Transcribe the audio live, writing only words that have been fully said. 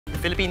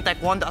Philippine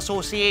Taekwondo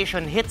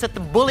Association hits at the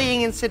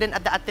bullying incident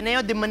at the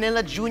Ateneo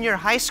Junior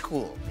High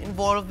School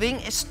involving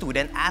a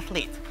student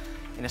athlete.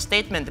 In a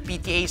statement, the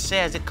PTA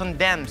says it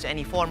condemns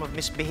any form of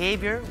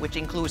misbehavior, which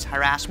includes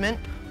harassment,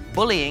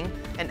 bullying,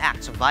 and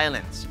acts of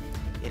violence.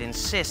 It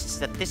insists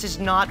that this is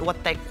not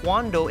what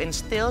Taekwondo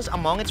instills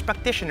among its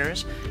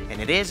practitioners,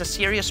 and it is a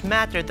serious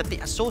matter that the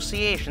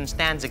association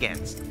stands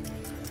against.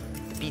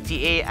 The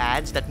PTA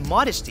adds that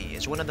modesty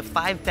is one of the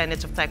 5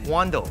 tenets of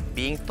Taekwondo,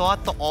 being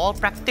taught to all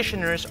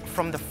practitioners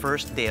from the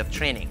first day of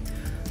training.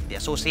 The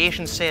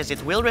association says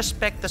it will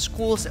respect the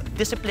school's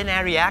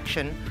disciplinary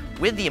action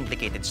with the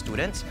implicated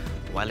students,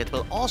 while it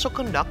will also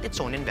conduct its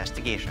own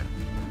investigation.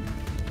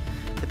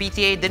 The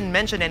PTA didn't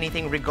mention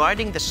anything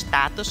regarding the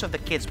status of the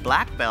kid's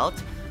black belt,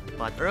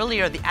 but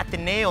earlier the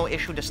Ateneo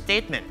issued a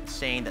statement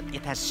saying that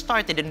it has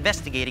started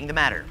investigating the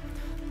matter.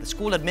 The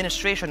school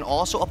administration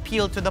also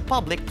appealed to the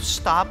public to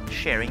stop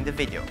sharing the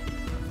video.